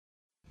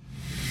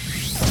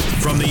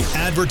From the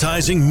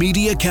advertising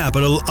media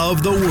capital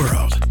of the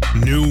world,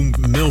 New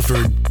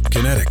Milford,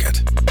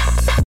 Connecticut,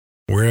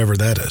 wherever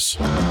that is.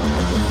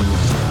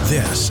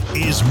 This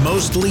is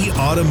Mostly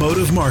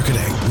Automotive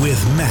Marketing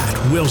with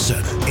Matt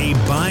Wilson, a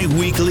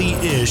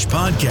bi-weekly-ish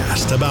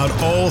podcast about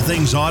all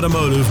things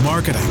automotive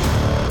marketing.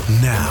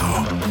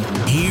 Now,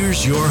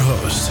 here's your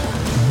host,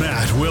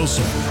 Matt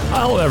Wilson.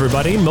 Hello,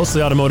 everybody.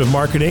 Mostly Automotive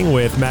Marketing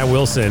with Matt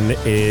Wilson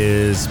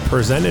is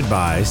presented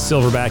by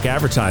Silverback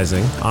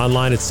Advertising,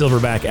 online at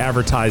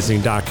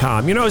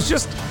silverbackadvertising.com. You know, it's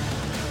just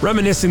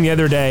reminiscing the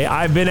other day.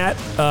 I've been at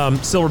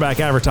Silverback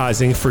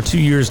Advertising for 2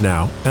 years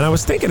now, and I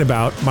was thinking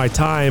about my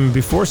time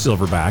before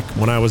Silverback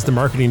when I was the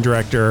marketing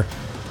director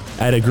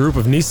at a group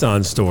of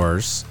Nissan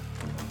stores.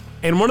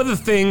 And one of the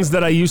things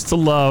that I used to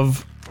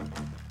love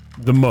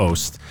the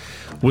most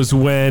was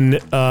when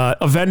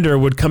a vendor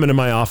would come into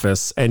my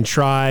office and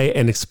try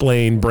and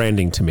explain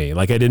branding to me.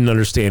 Like I didn't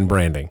understand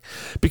branding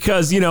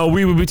because, you know,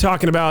 we would be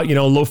talking about, you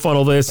know, low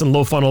funnel this and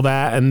low funnel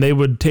that. And they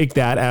would take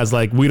that as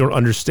like, we don't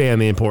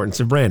understand the importance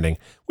of branding,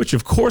 which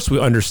of course we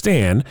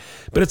understand,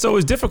 but it's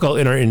always difficult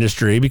in our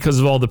industry because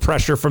of all the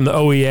pressure from the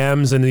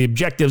OEMs and the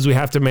objectives we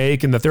have to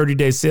make and the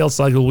 30-day sales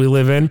cycle we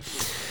live in.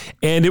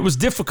 And it was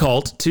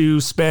difficult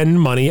to spend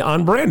money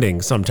on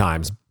branding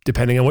sometimes,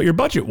 depending on what your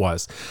budget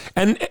was.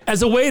 And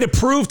as a way to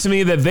prove to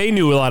me that they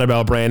knew a lot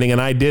about branding and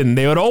I didn't,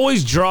 they would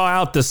always draw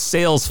out the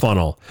sales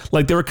funnel.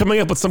 Like they were coming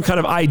up with some kind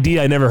of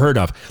idea I never heard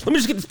of. Let me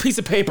just get this piece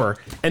of paper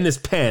and this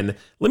pen.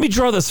 Let me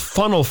draw this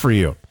funnel for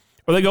you.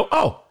 Or they go,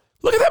 oh,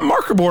 look at that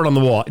marker board on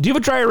the wall. Do you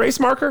have a dry erase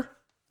marker?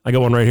 I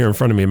got one right here in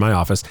front of me in my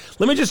office.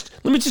 Let me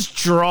just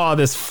draw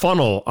this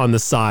funnel on the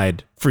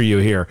side for you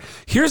here.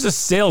 Here's a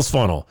sales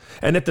funnel.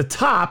 And at the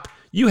top,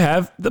 you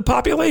have the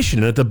population,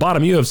 and at the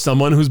bottom, you have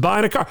someone who's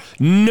buying a car.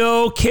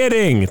 No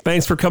kidding.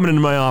 Thanks for coming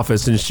into my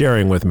office and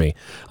sharing with me.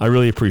 I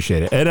really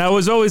appreciate it. And it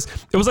was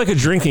like a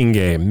drinking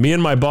game. Me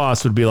and my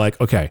boss would be like,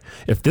 okay,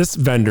 if this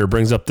vendor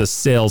brings up the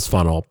sales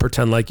funnel,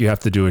 pretend like you have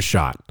to do a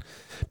shot,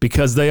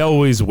 because they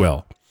always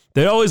will.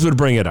 They always would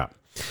bring it up.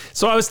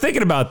 So I was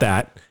thinking about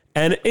that,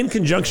 and in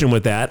conjunction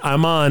with that,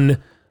 I'm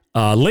on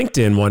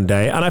LinkedIn one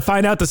day, and I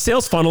find out the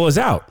sales funnel is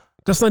out.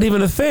 That's not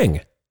even a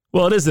thing.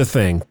 Well, it is a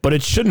thing, but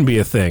it shouldn't be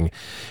a thing.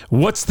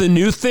 What's the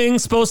new thing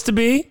supposed to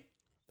be?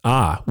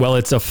 Well,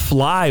 it's a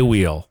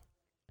flywheel.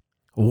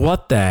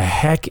 What the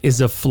heck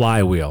is a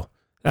flywheel?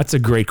 That's a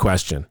great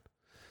question.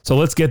 So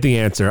let's get the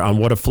answer on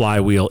what a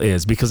flywheel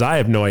is, because I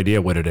have no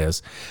idea what it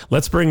is.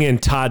 Let's bring in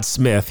Todd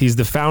Smith. He's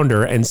the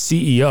founder and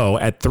CEO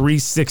at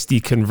 360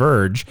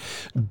 Converge.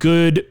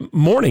 Good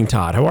morning,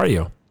 Todd. How are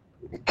you?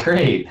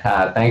 Great.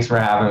 Thanks for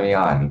having me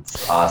on.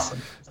 It's awesome.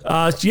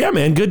 Yeah,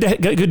 man, good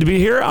to be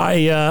here.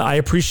 I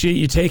appreciate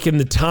you taking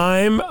the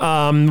time.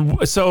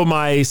 So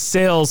my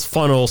sales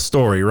funnel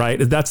story, right?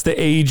 That's the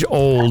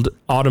age-old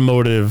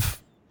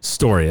automotive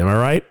story. Am I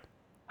right?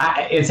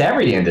 It's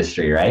every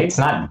industry, right? It's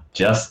not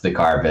just the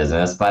car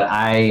business, but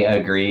I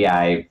agree.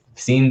 I've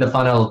seen the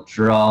funnel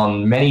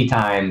drawn many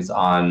times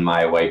on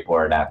my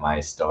whiteboard at my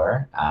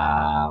store.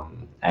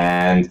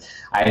 And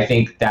I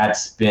think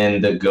that's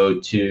been the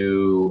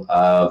go-to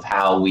of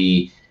how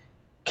we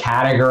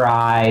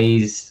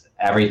categorize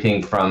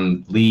everything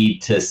from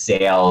lead to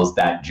sales,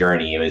 that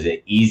journey. It was an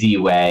easy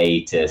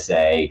way to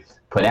say,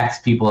 put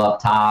X people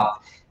up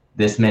top,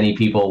 this many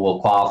people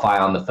will qualify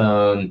on the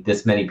phone,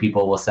 this many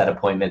people will set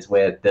appointments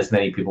with, this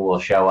many people will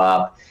show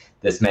up,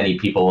 this many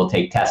people will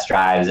take test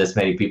drives, this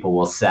many people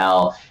will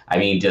sell. I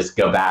mean, just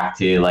go back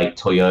to like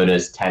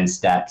Toyota's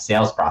 10-step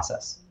sales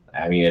process.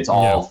 I mean, it's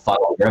all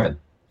funnel driven.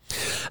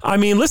 I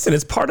mean, listen,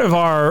 it's part of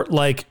our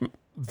like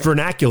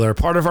vernacular,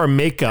 part of our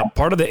makeup,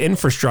 part of the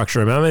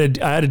infrastructure. I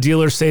had a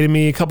dealer say to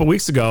me a couple of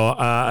weeks ago,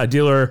 a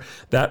dealer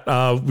that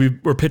we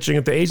were pitching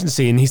at the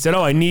agency, and he said,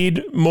 I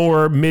need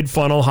more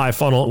mid-funnel,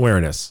 high-funnel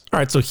awareness. All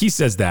right, so he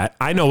says that.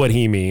 I know what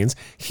he means.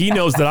 He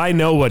knows that I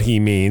know what he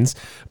means.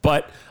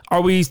 But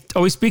are we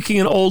speaking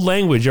an old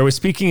language? Are we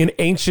speaking an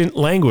ancient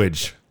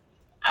language?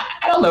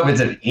 I don't know if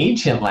it's an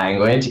ancient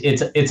language.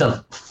 It's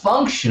a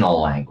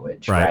functional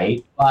language,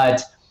 right?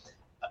 But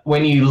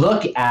when you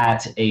look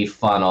at a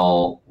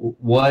funnel,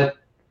 what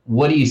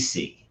do you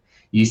see?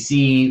 You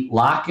see a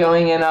lot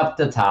going in up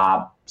the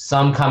top,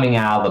 some coming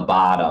out of the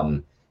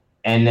bottom,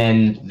 and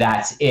then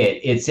that's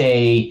it. It's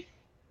a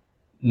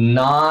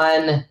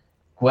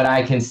what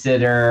I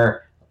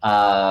consider,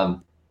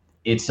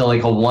 it's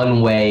like a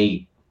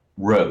one-way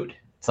road.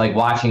 It's like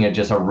watching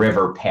just a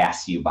river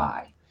pass you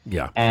by.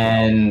 Yeah.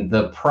 And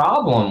the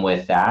problem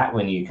with that,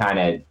 when you kind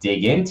of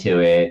dig into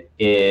it,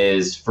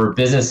 is for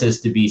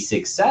businesses to be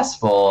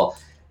successful,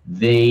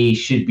 they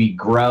should be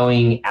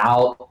growing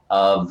out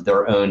of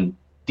their own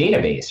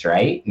database,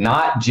 right?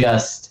 Not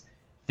just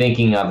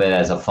thinking of it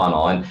as a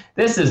funnel. And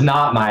this is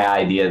not my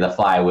idea, the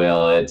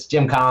flywheel. It's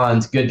Jim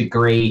Collins' Good to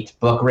Great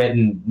book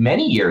written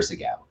many years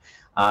ago.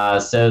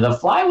 So the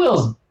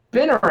flywheel's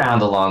been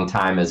around a long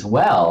time as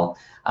well.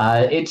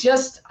 I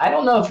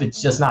don't know if it's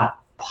just not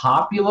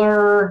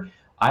popular.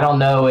 I don't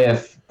know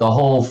if the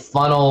whole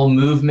funnel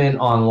movement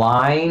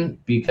online,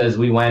 because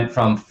we went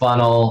from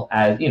funnel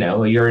as,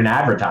 you're in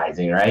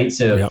advertising, right?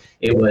 So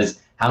It was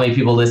how many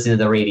people listen to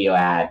the radio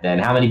ad, then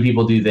how many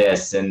people do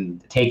this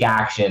and take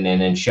action and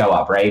then show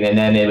up, right? And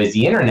then it was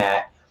the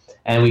internet,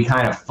 and we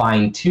kind of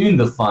fine-tuned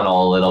the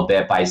funnel a little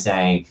bit by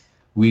saying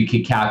we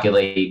could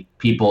calculate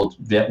people,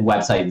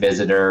 website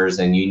visitors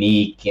and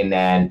unique, and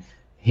then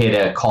hit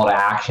a call to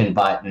action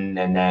button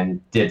and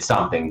then did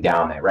something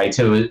down there, right?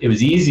 So it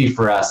was easy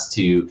for us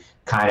to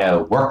kind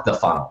of work the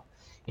funnel,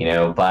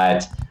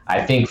 but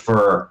I think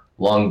for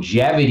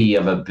longevity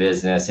of a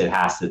business, it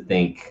has to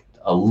think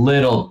a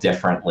little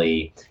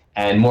differently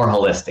and more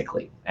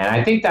holistically. And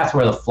I think that's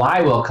where the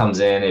flywheel comes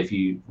in. If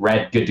you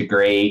read Good to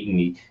Great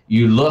and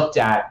you looked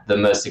at the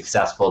most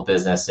successful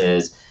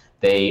businesses,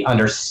 they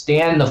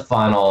understand the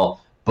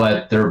funnel,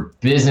 but their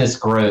business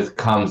growth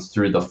comes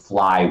through the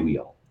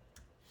flywheel.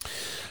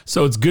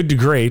 So it's Good to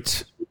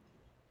Great.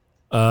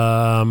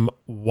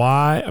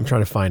 Why? I'm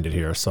trying to find it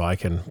here so I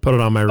can put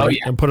it on my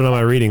put it on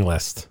my reading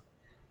list.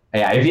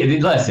 Yeah,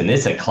 listen,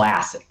 it's a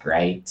classic,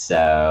 right?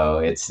 So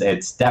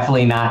it's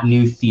definitely not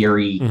new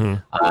theory.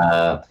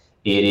 Mm-hmm.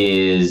 It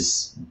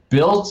is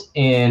built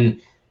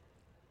in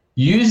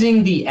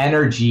using the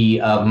energy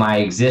of my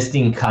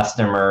existing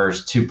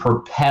customers to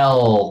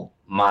propel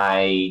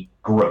my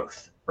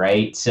growth,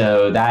 right?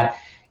 So that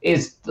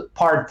is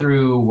part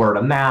through word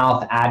of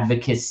mouth,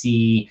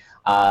 advocacy,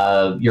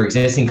 your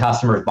existing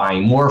customers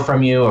buying more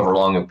from you over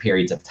longer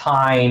periods of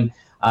time.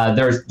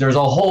 There's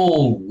a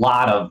whole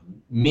lot of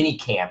mini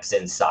camps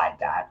inside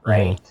that,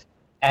 right? Mm-hmm.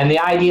 And the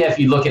idea, if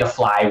you look at a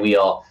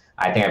flywheel,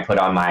 I think I put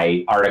on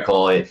my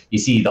article, you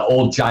see the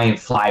old giant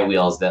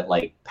flywheels that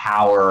like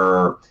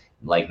power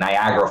like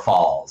Niagara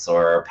Falls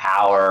or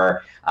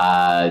power,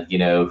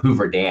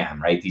 Hoover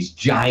Dam, right? These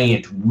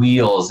giant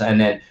wheels. And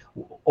then,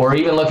 or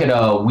even look at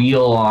a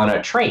wheel on a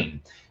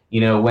train,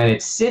 when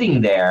it's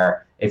sitting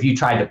there, if you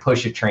tried to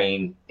push a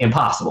train,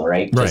 impossible,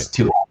 right? Just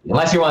too heavy.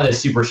 Unless you're one of those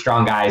super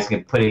strong guys who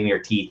can put it in your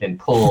teeth and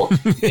pull.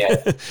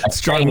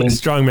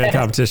 Strongman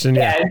competition.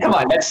 Yeah, come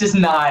on, that's just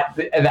not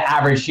the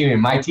average human.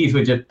 My teeth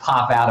would just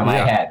pop out of my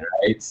head,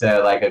 right?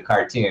 So like a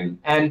cartoon.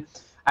 And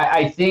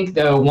I think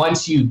though,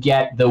 once you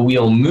get the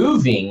wheel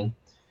moving,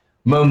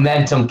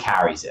 momentum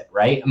carries it,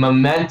 right?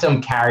 Momentum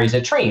carries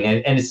a train,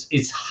 and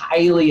it's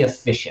highly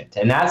efficient,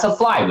 and that's a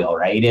flywheel,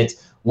 right?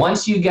 It's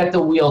once you get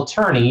the wheel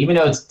turning, even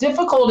though it's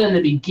difficult in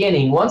the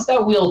beginning, once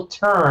that wheel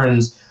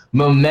turns,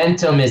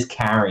 momentum is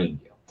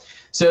carrying you.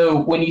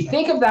 So when you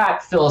think of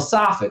that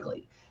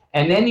philosophically,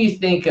 and then you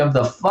think of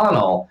the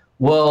funnel,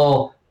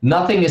 well,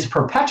 nothing is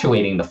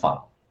perpetuating the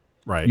funnel.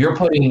 Right. You're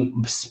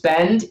putting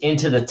spend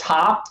into the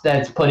top,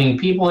 that's putting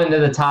people into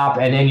the top,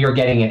 and then you're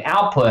getting an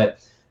output.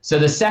 So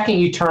the second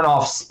you turn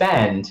off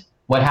spend,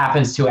 what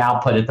happens to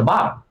output at the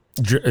bottom?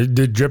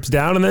 It drips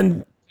down and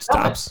then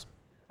stops.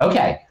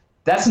 Okay.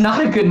 That's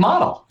not a good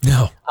model.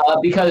 No.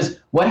 Because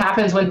what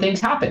happens when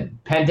things happen?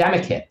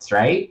 Pandemic hits,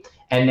 right?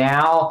 And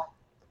now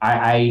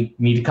I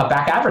need to cut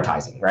back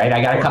advertising, right? I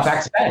got to cut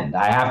back spend.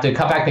 I have to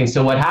cut back things.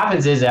 So what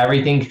happens is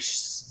everything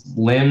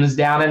slims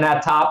down in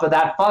that top of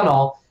that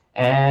funnel,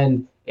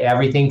 and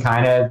everything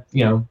kind of,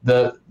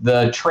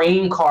 the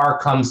train car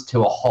comes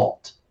to a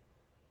halt.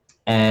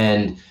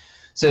 And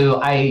so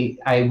I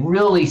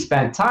really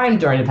spent time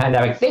during the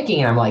pandemic thinking,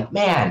 and I'm like,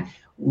 man,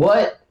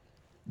 what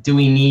do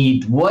we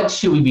need? What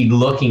should we be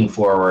looking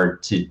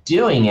forward to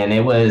doing? And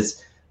it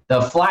was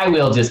the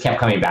flywheel just kept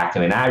coming back to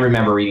me. And I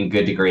remember reading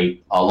Good to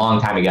Great a long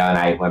time ago, and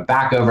I went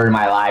back over to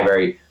my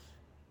library,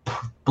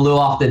 blew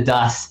off the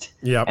dust,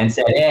 and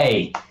said,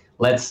 hey,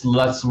 let's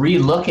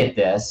relook at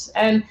this.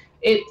 And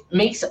it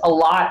makes a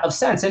lot of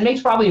sense. It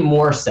makes probably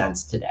more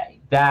sense today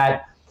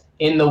that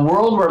in the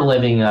world we're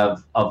living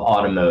of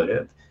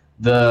automotive,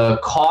 the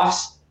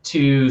cost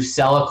to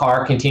sell a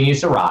car continues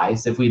to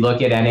rise. If we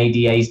look at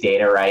NADA's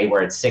data, right,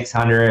 where it's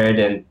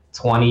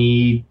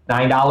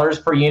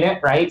 $629 per unit,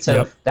 right?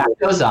 So that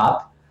goes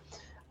up.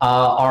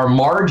 Our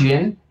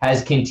margin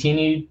has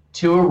continued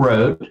to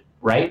erode,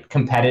 right?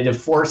 Competitive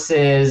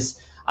forces,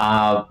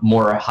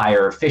 more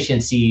higher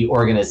efficiency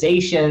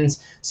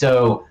organizations.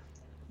 So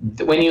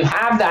when you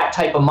have that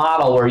type of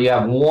model where you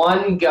have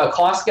one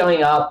cost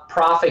going up,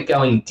 profit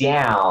going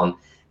down,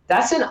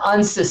 that's an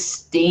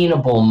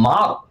unsustainable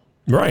model.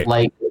 Right.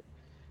 Like,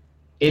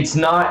 it's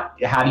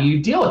not, how do you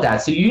deal with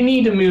that? So you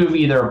need to move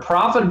either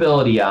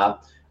profitability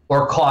up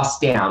or costs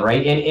down,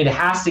 right? And it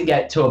has to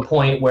get to a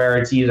point where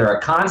it's either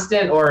a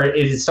constant or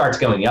it starts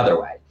going the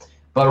other way.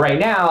 But right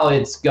now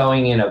it's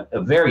going in a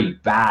very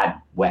bad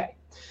way.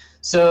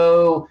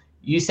 So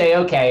you say,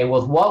 okay,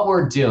 with what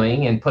we're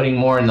doing and putting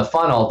more in the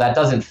funnel, that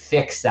doesn't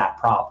fix that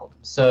problem.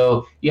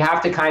 So you have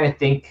to kind of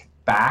think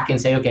back and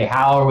say, okay,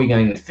 how are we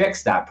going to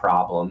fix that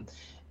problem?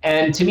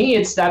 And to me,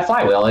 it's that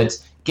flywheel.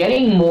 It's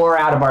getting more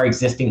out of our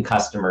existing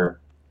customer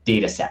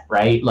data set,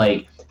 right?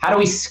 Like, how do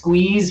we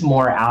squeeze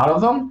more out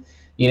of them?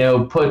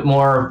 Put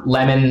more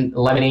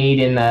lemonade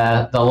in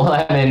the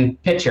lemon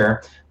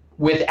pitcher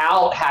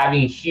without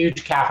having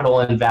huge capital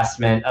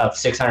investment of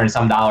 $600 and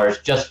some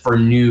just for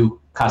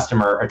new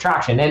customer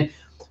attraction. And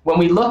when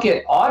we look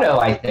at auto,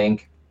 I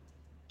think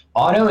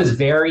auto is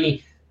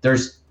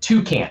there's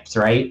two camps,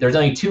 right? There's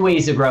only two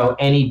ways to grow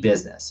any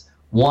business.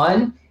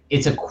 One,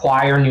 it's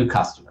acquire new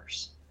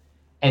customers.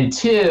 And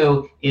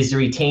two is to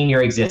retain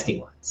your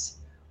existing ones.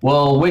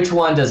 Well, which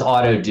one does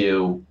auto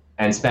do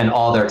and spend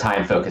all their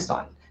time focused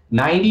on?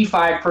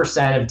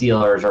 95% of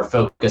dealers are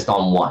focused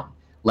on one.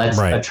 Let's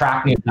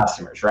attract new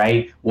customers,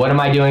 right? What am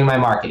I doing in my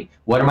marketing?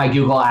 What are my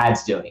Google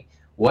ads doing?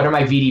 What do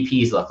my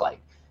VDPs look like?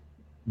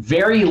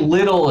 Very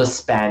little is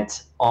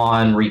spent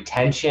on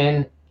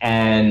retention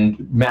and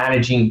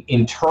managing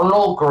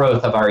internal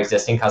growth of our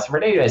existing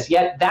customer database.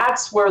 Yet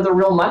that's where the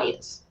real money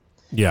is.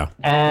 Yeah.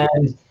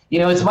 And,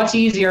 it's much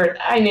easier.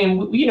 I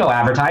mean,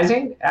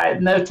 advertising.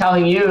 I'm not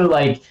telling you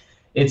like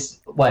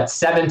it's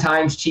 7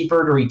 times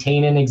cheaper to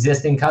retain an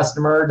existing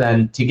customer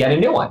than to get a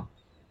new one.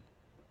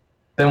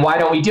 Then why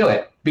don't we do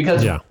it?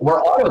 Because we're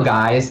auto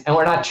guys and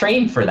we're not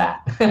trained for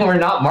that. We're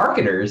not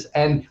marketers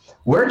and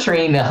we're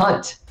trained to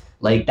hunt.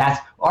 Like that's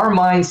our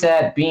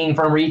mindset being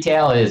from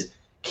retail is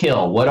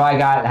kill. What do I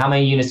got? How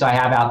many units do I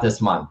have out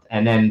this month?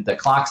 And then the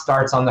clock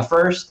starts on the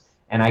 1st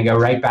and I go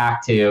right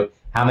back to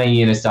how many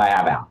units do I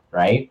have out,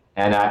 right?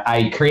 And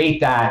I create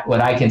that,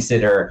 what I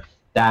consider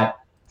that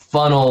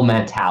funnel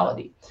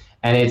mentality.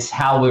 And it's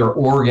how we're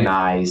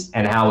organized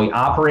and how we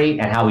operate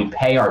and how we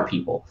pay our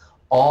people.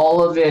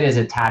 All of it is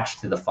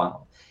attached to the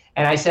funnel.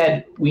 And I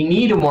said, we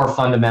need a more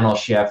fundamental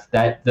shift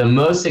that the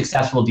most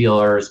successful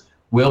dealers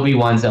will be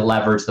ones that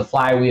leverage the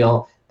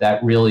flywheel,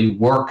 that really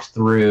work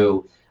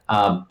through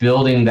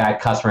building that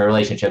customer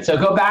relationship. So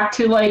go back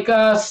to like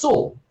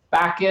Sewell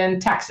back in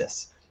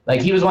Texas. Like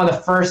he was one of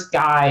the first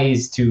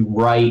guys to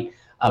write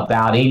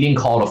about, he didn't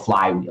call it a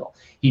flywheel.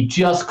 He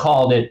just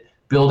called it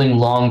building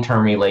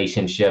long-term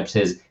relationships,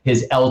 his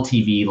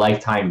LTV,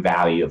 lifetime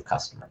value of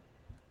customer.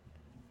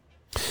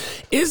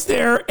 Is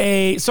there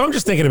so I'm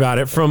just thinking about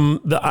it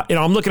from the,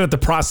 I'm looking at the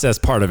process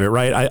part of it,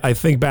 right? I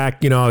think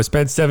back, I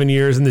spent 7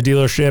 years in the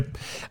dealership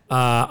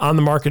on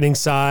the marketing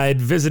side,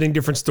 visiting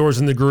different stores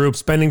in the group,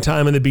 spending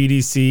time in the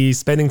BDC,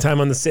 spending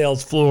time on the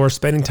sales floor,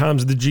 spending time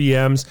with the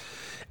GMs.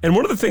 And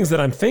one of the things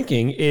that I'm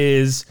thinking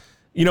is,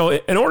 in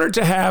order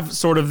to have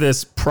sort of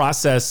this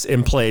process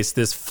in place,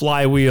 this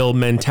flywheel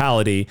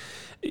mentality,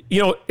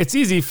 it's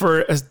easy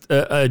for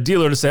a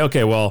dealer to say,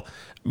 okay, well,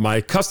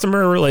 my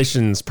customer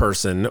relations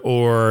person,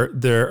 or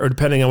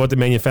depending on what the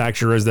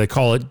manufacturer is, they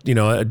call it,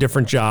 a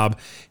different job,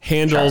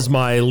 handles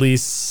my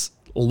lease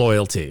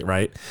loyalty,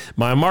 right?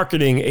 My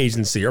marketing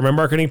agency or my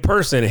marketing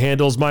person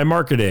handles my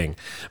marketing.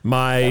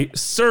 My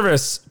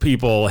service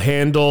people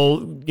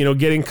handle,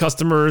 getting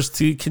customers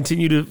to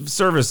continue to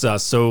service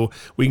us so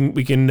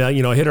we can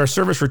hit our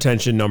service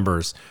retention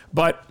numbers.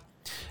 But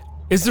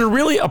is there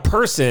really a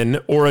person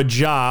or a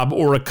job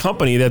or a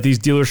company that these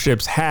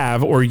dealerships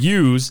have or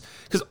use?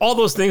 Because all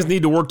those things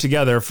need to work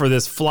together for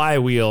this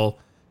flywheel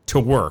to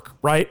work,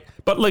 right?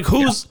 But like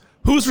who's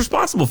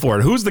responsible for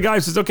it? Who's the guy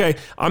who says, okay,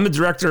 I'm the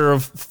director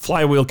of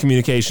Flywheel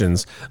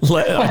Communications?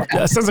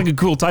 That sounds like a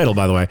cool title,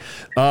 by the way.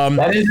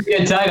 That is a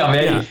good title,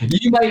 man. Yeah.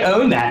 You might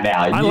own that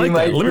now. I like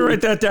that. Let me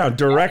write that down.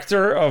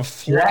 Director of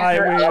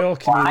Flywheel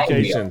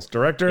Communications.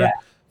 Director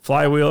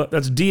Flywheel.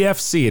 That's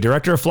DFC,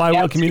 Director of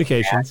Flywheel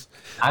Communications.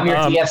 Yeah. I'm your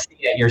DFC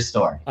at your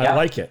store. I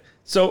like it.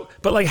 So,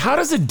 but like, how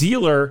does a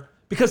dealer...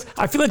 Because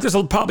I feel like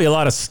there's probably a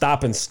lot of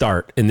stop and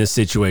start in this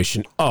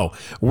situation. Oh,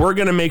 we're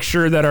going to make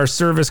sure that our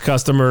service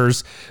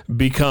customers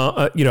become,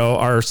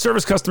 our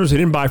service customers who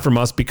didn't buy from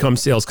us become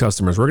sales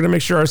customers. We're going to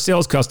make sure our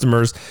sales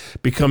customers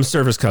become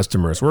service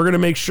customers. We're going to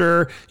make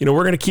sure, we're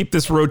going to keep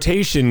this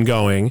rotation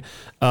going.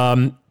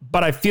 But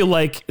I feel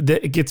like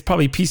that it gets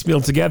probably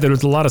piecemealed together.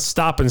 There's a lot of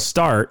stop and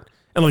start.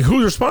 And like,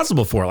 who's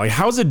responsible for it? Like,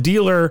 how's a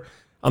dealer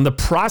on the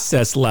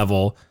process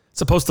level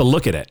supposed to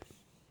look at it?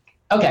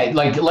 Okay,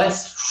 like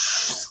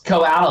let's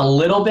go out a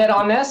little bit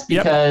on this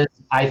because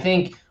I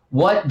think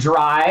what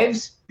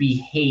drives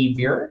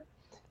behavior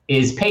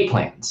is pay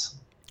plans.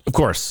 Of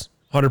course,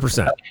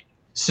 100%. Okay.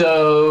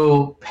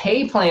 So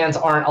pay plans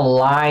aren't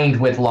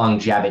aligned with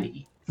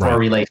longevity for a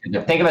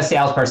relationship. Think of a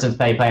salesperson's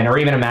pay plan or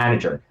even a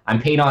manager.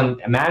 I'm paid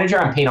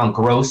on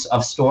gross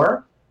of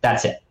store.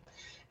 That's it.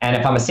 And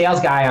if I'm a sales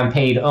guy, I'm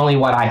paid only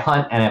what I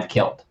hunt and have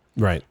killed.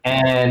 Right.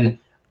 And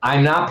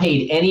I'm not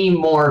paid any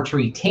more to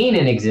retain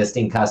an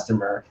existing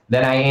customer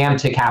than I am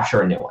to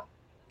capture a new one.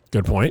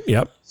 Good point.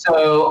 Yep.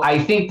 So I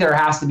think there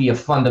has to be a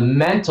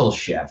fundamental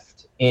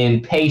shift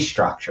in pay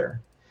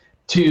structure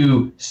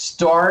to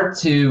start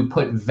to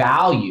put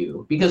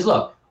value, because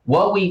look,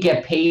 what we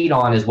get paid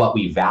on is what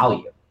we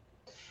value.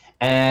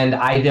 And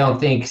I don't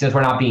think, since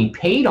we're not being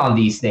paid on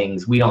these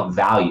things, we don't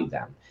value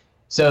them.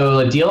 So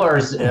the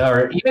dealers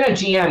or even a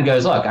GM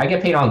goes, look, I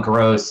get paid on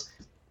gross.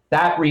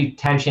 That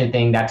retention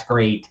thing, that's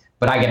great,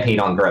 but I get paid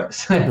on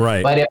gross.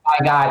 Right. But if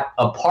I got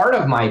a part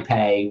of my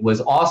pay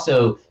was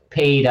also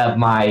paid of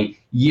my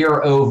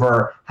year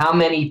over how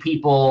many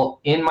people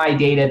in my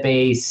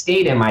database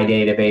stayed in my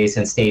database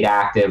and stayed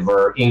active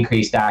or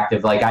increased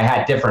active, like I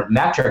had different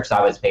metrics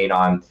I was paid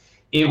on,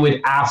 it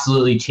would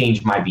absolutely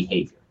change my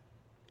behavior.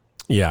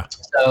 Yeah.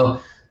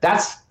 So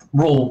that's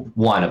rule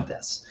one of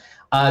this.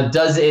 I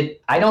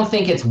don't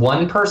think it's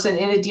one person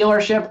in a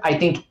dealership. I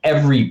think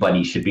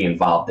everybody should be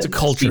involved in it's a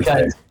culture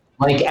thing.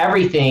 Like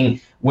everything,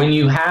 when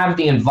you have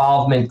the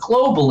involvement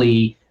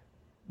globally,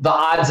 the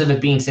odds of it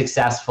being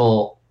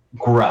successful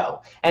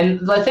grow.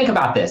 And think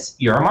about this.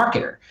 You're a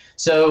marketer.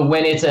 So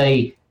when it's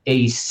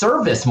a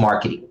service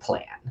marketing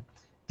plan,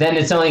 then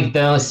it's only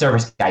the only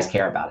service guys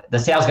care about it. The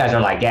sales guys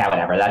are like, yeah,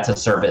 whatever, that's a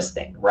service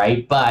thing,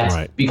 right?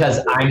 But because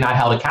I'm not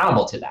held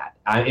accountable to that,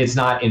 it's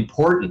not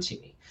important to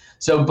me.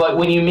 So, but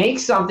when you make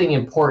something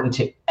important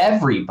to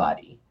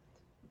everybody,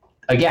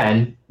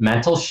 again,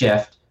 mental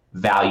shift,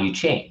 value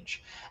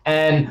change.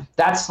 And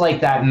that's like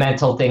that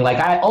mental thing. Like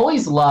I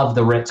always love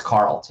the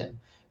Ritz-Carlton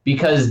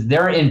because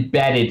they're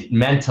embedded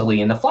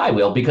mentally in the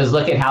flywheel, because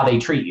look at how they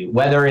treat you.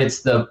 Whether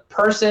it's the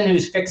person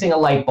who's fixing a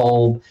light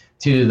bulb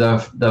to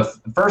the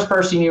first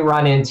person you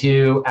run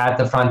into at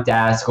the front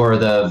desk or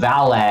the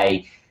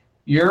valet,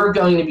 you're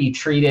going to be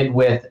treated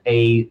with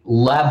a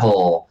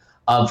level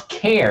of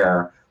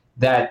care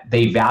that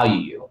they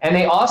value you. And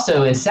they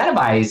also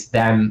incentivize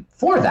them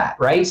for that,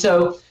 right?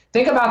 So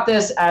think about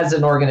this as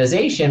an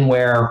organization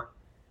where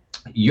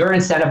you're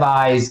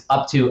incentivized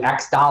up to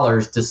X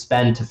dollars to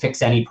spend to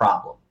fix any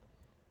problem.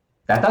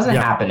 That doesn't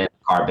happen in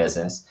the car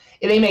business.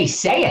 They may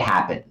say it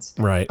happens,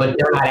 right, but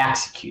they're not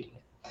executing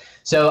it.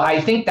 So I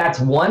think that's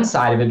one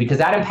side of it, because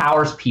that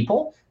empowers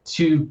people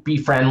to be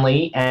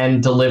friendly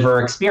and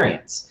deliver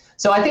experience.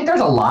 So I think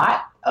there's a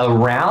lot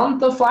around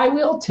the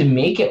flywheel to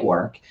make it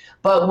work.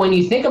 But when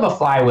you think of a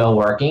flywheel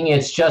working,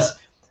 it's just,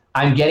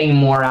 I'm getting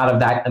more out of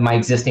that, my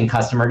existing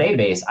customer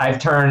database. I've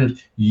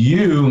turned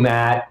you,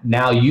 Matt,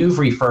 now you've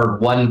referred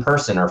one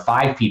person or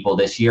 5 people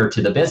this year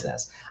to the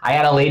business. I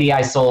had a lady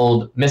I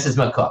sold, Mrs.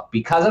 McCook.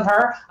 Because of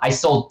her, I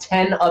sold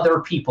 10 other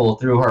people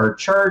through her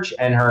church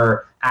and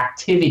her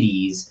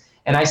activities.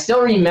 And I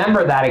still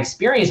remember that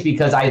experience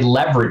because I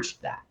leveraged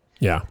that.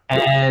 Yeah.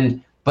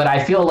 But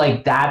I feel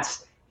like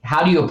that's,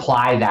 how do you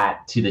apply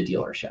that to the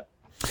dealership?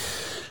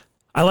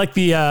 I like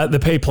the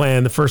pay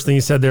plan. The first thing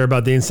you said there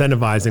about the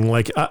incentivizing,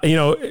 like,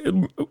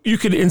 you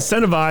could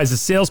incentivize a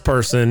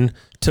salesperson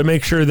to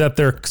make sure that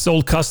their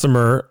sold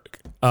customer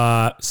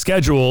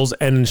schedules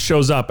and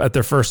shows up at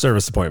their first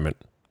service appointment,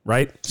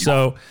 right? Yeah.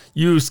 So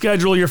you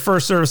schedule your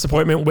first service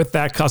appointment with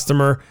that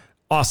customer.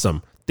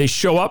 Awesome. They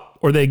show up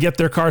or they get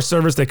their car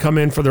serviced. They come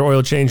in for their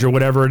oil change or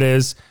whatever it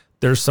is.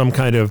 There's some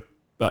kind of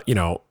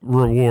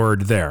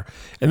reward there.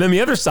 And then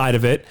the other side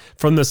of it,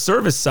 from the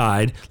service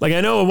side, like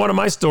I know in one of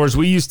my stores,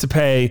 we used to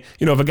pay,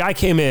 if a guy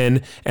came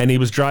in and he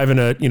was driving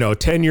a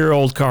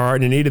 10-year-old car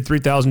and he needed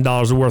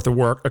 $3,000 worth of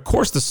work, of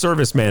course the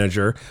service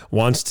manager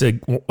wants to,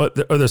 or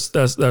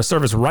the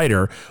service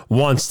writer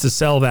wants to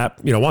sell that,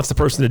 wants the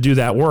person to do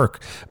that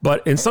work.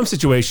 But in some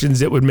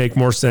situations, it would make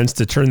more sense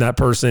to turn that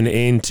person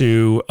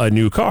into a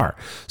new car.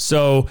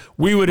 So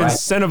we would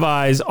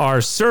incentivize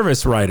our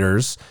service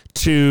writers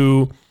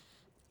to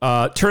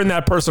turn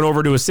that person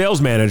over to a sales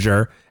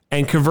manager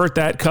and convert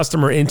that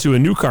customer into a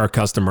new car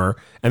customer.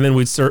 And then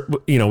we'd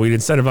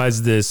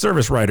incentivize the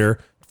service writer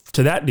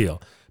to that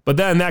deal. But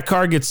then that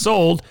car gets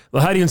sold.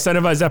 Well, how do you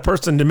incentivize that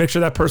person to make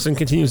sure that person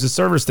continues to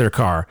service their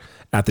car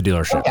at the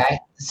dealership? Okay.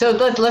 So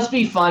let's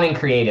be fun and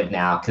creative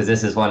now, because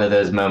this is one of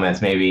those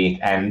moments maybe,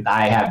 and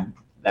I have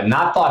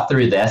not thought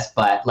through this,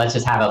 but let's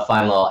just have a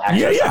fun little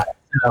exercise. Yeah.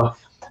 So,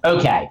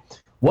 okay.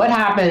 What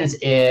happens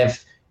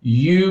if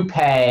you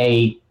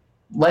pay,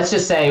 let's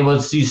just say,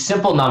 let's do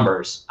simple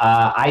numbers.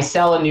 I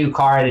sell a new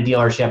car at a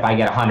dealership, I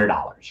get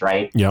 $100,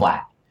 right? Yep.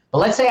 Flat. But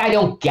let's say I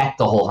don't get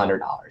the whole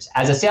 $100.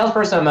 As a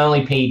salesperson, I'm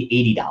only paid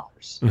 $80.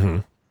 Mm-hmm.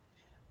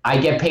 I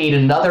get paid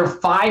another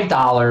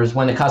 $5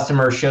 when the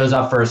customer shows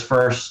up for his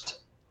first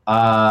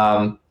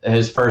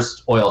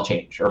oil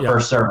change or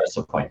first service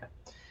appointment.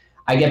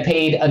 I get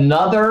paid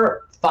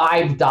another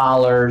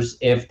 $5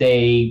 if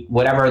they,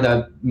 whatever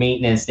the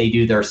maintenance, they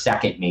do their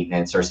second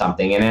maintenance or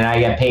something. And then I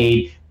get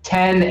paid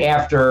 10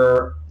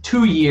 after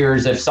 2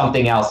 years if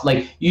something else,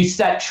 like you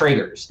set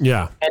triggers.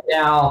 Yeah. And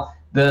now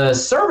the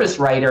service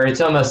writer,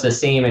 it's almost the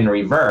same in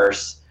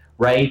reverse,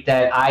 right?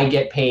 That I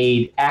get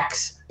paid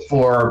X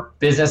for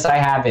business I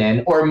have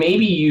in, or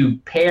maybe you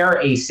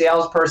pair a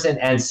salesperson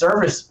and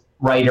service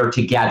writer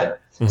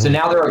together. Mm-hmm. So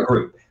now they're a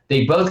group.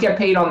 They both get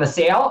paid on the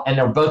sale and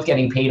they're both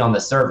getting paid on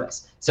the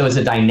service. So it's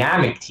a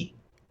dynamic team.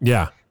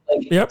 Yeah.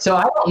 So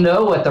I don't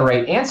know what the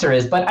right answer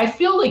is, but I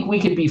feel like we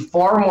could be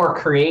far more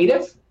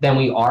creative than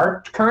we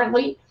are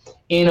currently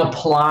in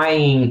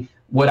applying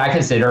what I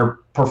consider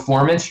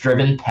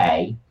performance-driven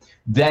pay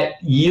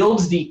that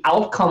yields the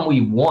outcome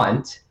we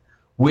want,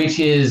 which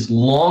is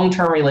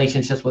long-term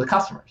relationships with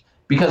customers.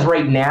 Because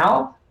right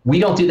now, we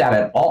don't do that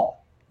at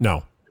all.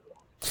 No.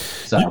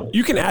 So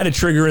you can add a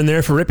trigger in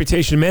there for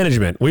reputation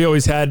management. We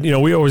always had,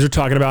 we always are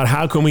talking about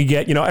how can we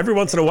get, every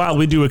once in a while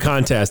we do a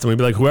contest and we'd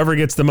be like, whoever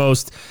gets the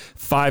most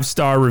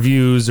 5-star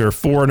reviews or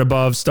 4 and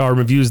above star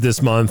reviews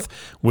this month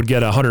would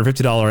get a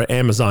 $150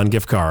 Amazon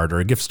gift card or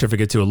a gift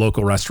certificate to a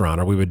local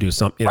restaurant, or we would do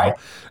something,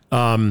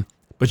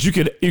 but you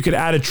could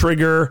add a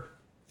trigger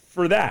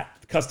for that.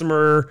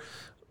 Customer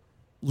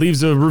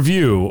leaves a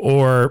review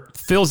or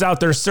fills out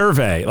their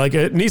survey. Like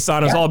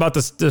Nissan is all about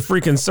the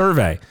freaking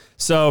survey.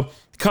 So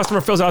the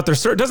customer fills out their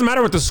survey. It doesn't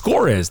matter what the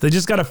score is. They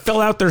just got to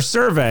fill out their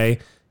survey.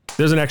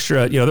 There's an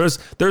extra,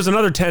 there's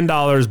another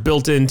 $10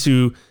 built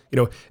into,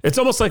 it's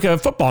almost like a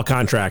football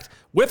contract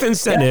with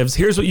incentives.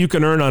 Here's what you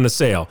can earn on a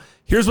sale.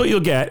 Here's what you'll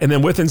get. And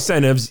then with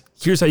incentives,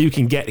 here's how you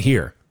can get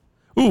here.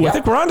 Ooh, I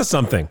think we're onto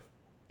something.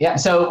 Yeah.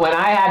 So when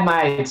I had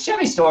my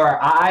Chevy store,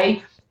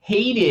 I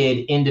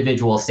hated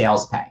individual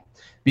sales pay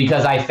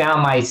because I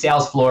found my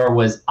sales floor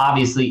was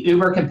obviously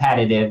uber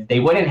competitive. They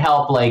wouldn't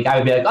help. Like I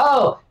would be like,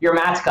 oh, you're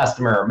Matt's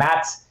customer.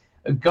 Matt's,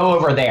 go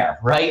over there,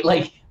 right?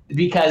 Like,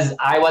 because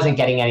I wasn't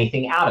getting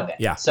anything out of it.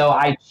 Yeah. So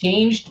I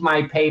changed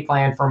my pay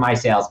plan for my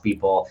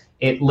salespeople.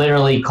 It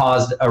literally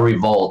caused a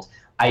revolt.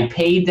 I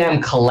paid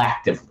them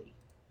collectively.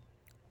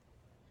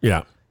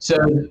 Yeah. So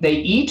they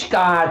each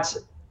got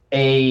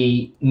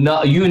a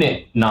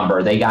unit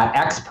number. They got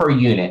X per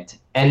unit.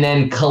 And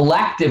then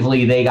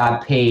collectively, they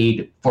got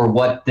paid for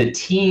what the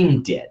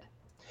team did.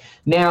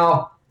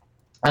 Now,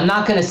 I'm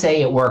not going to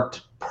say it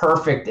worked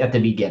perfect at the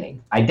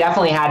beginning. I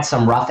definitely had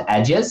some rough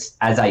edges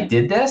as I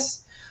did this.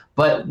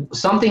 But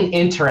something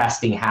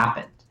interesting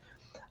happened.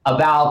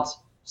 About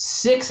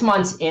 6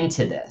 months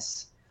into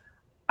this,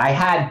 I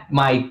had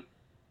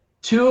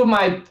two of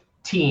my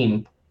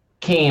team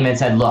came and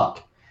said,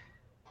 look,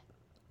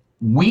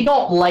 we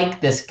don't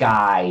like this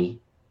guy,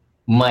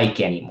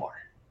 Mike, anymore.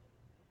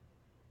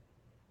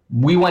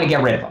 We want to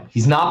get rid of him.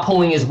 He's not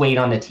pulling his weight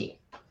on the team.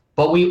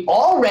 But we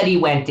already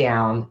went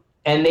down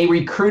and they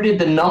recruited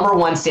the number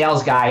one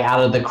sales guy out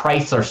of the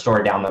Chrysler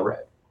store down the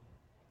road.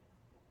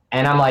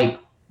 And I'm like,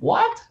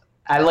 what?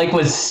 I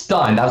was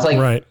stunned. I was like,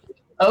 right.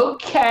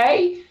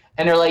 Okay.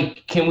 And they're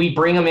like, can we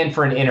bring him in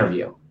for an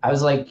interview? I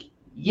was like,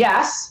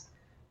 yes.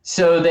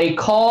 So they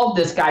called,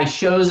 this guy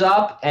shows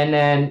up, and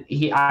then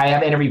I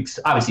have interviewed,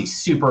 obviously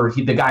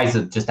the guy's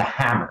just a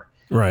hammer.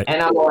 Right.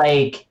 And I'm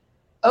like,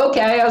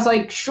 okay. I was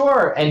like,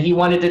 sure. And he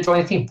wanted to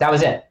join the team. That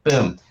was it.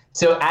 Boom.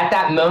 So at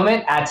that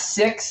moment, at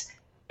 6,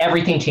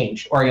 everything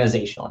changed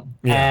organizationally.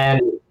 Yeah.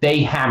 And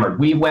they hammered.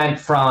 We went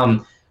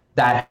from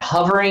that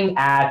hovering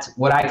at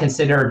what I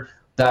considered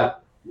the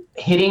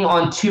hitting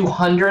on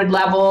 200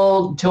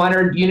 level,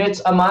 200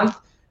 units a month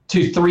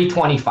to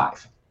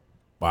 325.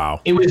 Wow.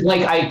 It was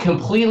like I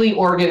completely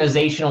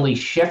organizationally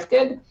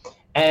shifted,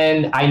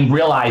 and I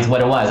realized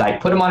what it was. I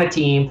put them on a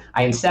team.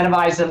 I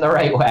incentivized them the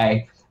right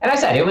way. And I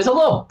said, it was a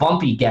little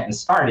bumpy getting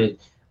started.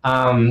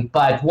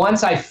 But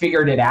once I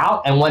figured it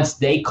out and once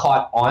they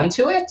caught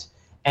onto it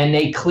and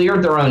they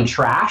cleared their own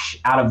trash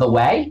out of the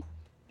way,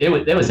 it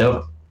was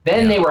over.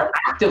 Then they were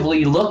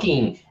actively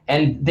looking,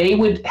 and they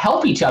would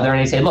help each other. And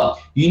they say, look,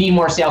 you need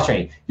more sales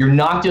training. You're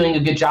not doing a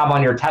good job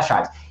on your test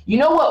drives. You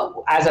know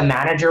what? As a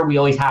manager, we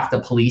always have to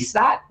police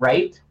that,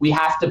 right? We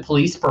have to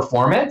police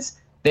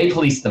performance. They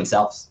police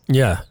themselves.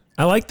 Yeah,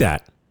 I like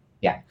that.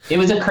 Yeah, it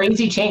was a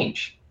crazy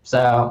change.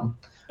 So,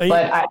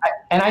 but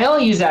I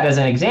only use that as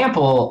an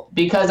example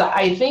because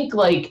I think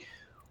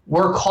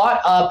we're caught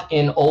up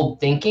in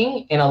old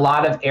thinking in a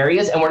lot of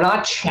areas, and we're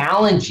not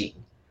challenging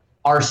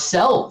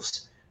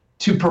ourselves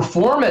to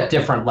perform at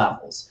different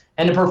levels.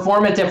 And to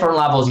perform at different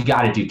levels, you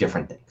got to do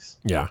different things.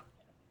 Yeah,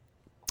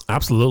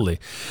 absolutely.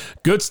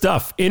 Good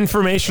stuff.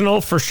 Informational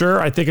for sure.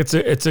 I think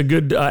it's a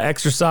good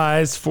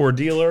exercise for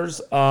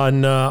dealers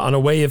on a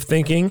way of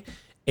thinking.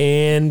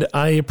 And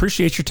I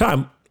appreciate your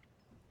time.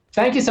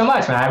 Thank you so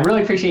much, man. I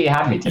really appreciate you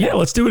having me today. Yeah,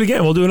 let's do it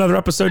again. We'll do another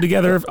episode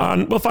together.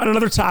 We'll find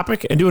another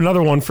topic and do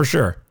another one for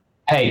sure.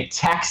 Hey,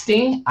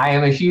 texting. I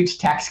am a huge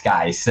text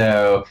guy.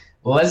 So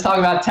let's talk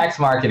about text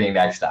marketing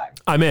next time.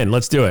 I'm in.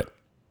 Let's do it.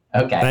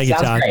 Okay. Thank you,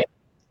 Todd. Great.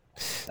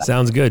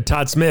 Sounds good.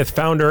 Todd Smith,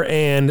 founder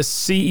and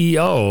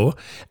CEO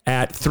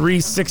at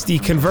 360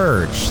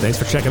 Converge. Thanks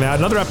for checking out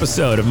another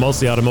episode of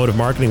Mostly Automotive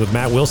Marketing with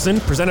Matt Wilson,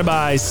 presented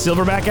by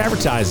Silverback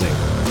Advertising.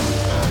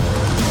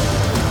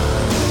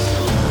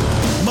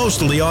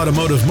 Mostly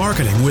Automotive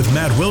Marketing with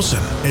Matt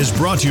Wilson is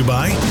brought to you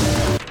by...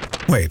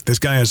 Wait, this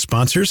guy has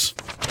sponsors?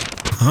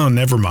 Oh,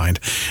 never mind.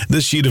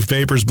 This sheet of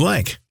paper's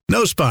blank.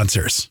 No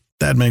sponsors.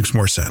 That makes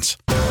more sense.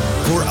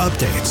 For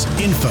updates,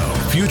 info,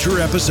 future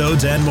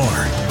episodes, and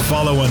more,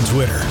 follow on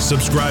Twitter,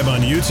 subscribe on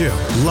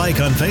YouTube,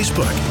 like on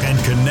Facebook, and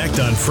connect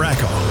on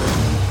Frackle.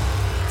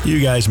 You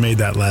guys made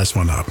that last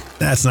one up.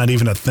 That's not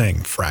even a thing,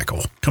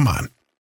 Frackle. Come on.